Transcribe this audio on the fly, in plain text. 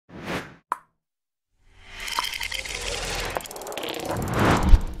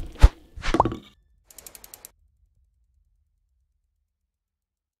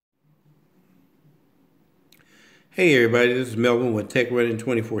Hey everybody, this is Melvin with Tech Running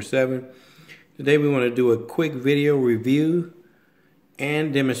 24/7. Today we want to do a quick video review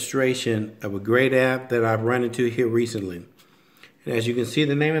and demonstration of a great app that I've run into here recently. And as you can see,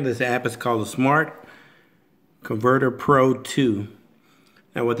 the name of this app is called the Smart Converter Pro 2.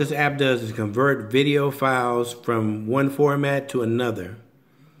 Now what this app does is convert video files from one format to another.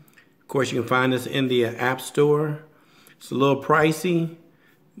 Of course, you can find this in the App Store. It's a little pricey,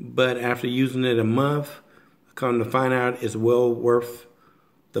 but after using it a month, come to find out it's well worth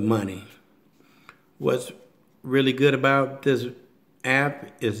the money. What's really good about this app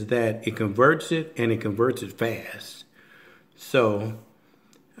is that it converts it, and it converts it fast. So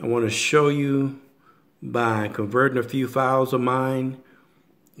I want to show you by converting a few files of mine,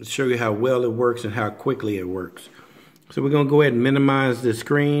 show you how well it works and how quickly it works. So we're going to go ahead and minimize the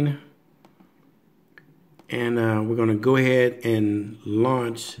screen, and we're going to go ahead and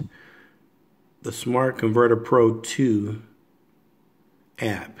launch the Smart Converter Pro 2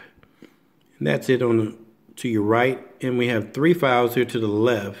 app. And that's it to your right. And we have three files here to the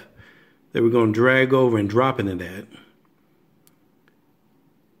left that we're going to drag over and drop into that.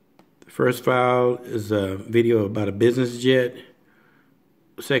 The first file is a video about a business jet.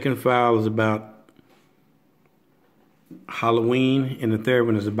 The second file is about Halloween. And the third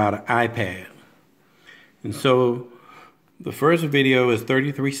one is about an iPad. And so the first video is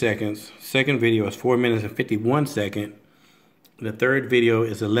 33 seconds. Second video is 4 minutes and 51 seconds. The third video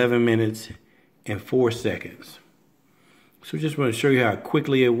is 11 minutes and 4 seconds. So just want to show you how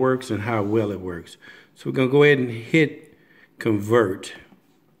quickly it works and how well it works. So we're going to go ahead and hit convert.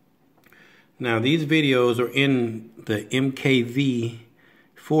 Now these videos are in the MKV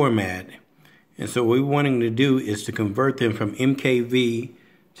format. And so what we're wanting to do is to convert them from MKV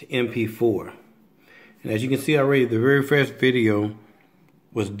to MP4. And as you can see already, the very first video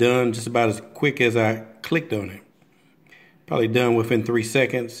was done just about as quick as I clicked on it. Probably done within 3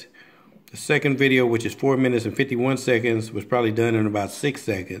 seconds. The second video, which is 4 minutes and 51 seconds, was probably done in about 6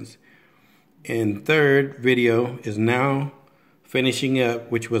 seconds. And third video is now finishing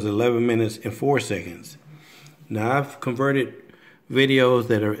up, which was 11 minutes and 4 seconds. Now I've converted videos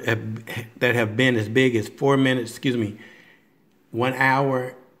that have been as big as 1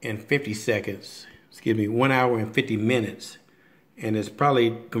 hour and 50 seconds. 1 hour and 50 minutes, and it's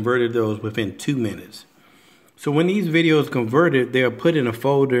probably converted those within 2 minutes. So when these videos converted, they are put in a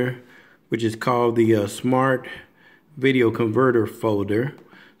folder which is called the Smart Video Converter folder.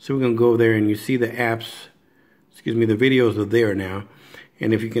 So we're gonna go there, and you see the apps, the videos are there now.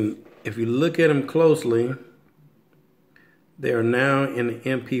 And if you look at them closely, they are now in the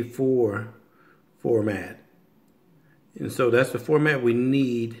MP4 format. And so that's the format we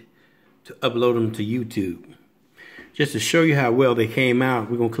need to upload them to YouTube. Just to show you how well they came out,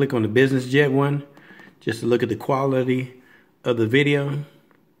 we're going to click on the business jet one just to look at the quality of the video.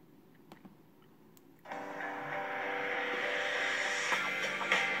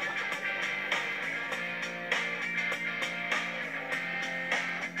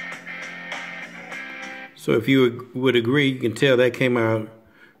 So if you would agree, you can tell that came out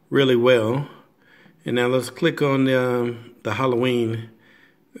really well. And now let's click on the Halloween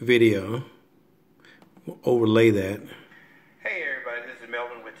video. We'll overlay that. Hey everybody, this is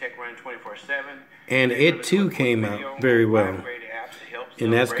Melvin with Tech Running 24/7. And it too came out very well.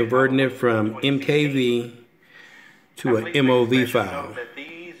 And that's converting it from MKV to an MOV file.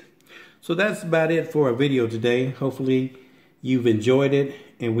 So that's about it for our video today. Hopefully you've enjoyed it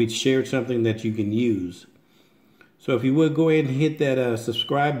and we've shared something that you can use. So if you would, go ahead and hit that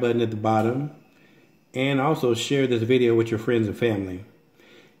subscribe button at the bottom, and also share this video with your friends and family.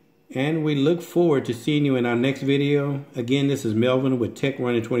 And we look forward to seeing you in our next video. Again, this is Melvin with Tech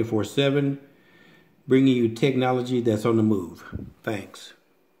Running 24/7, bringing you technology that's on the move. Thanks.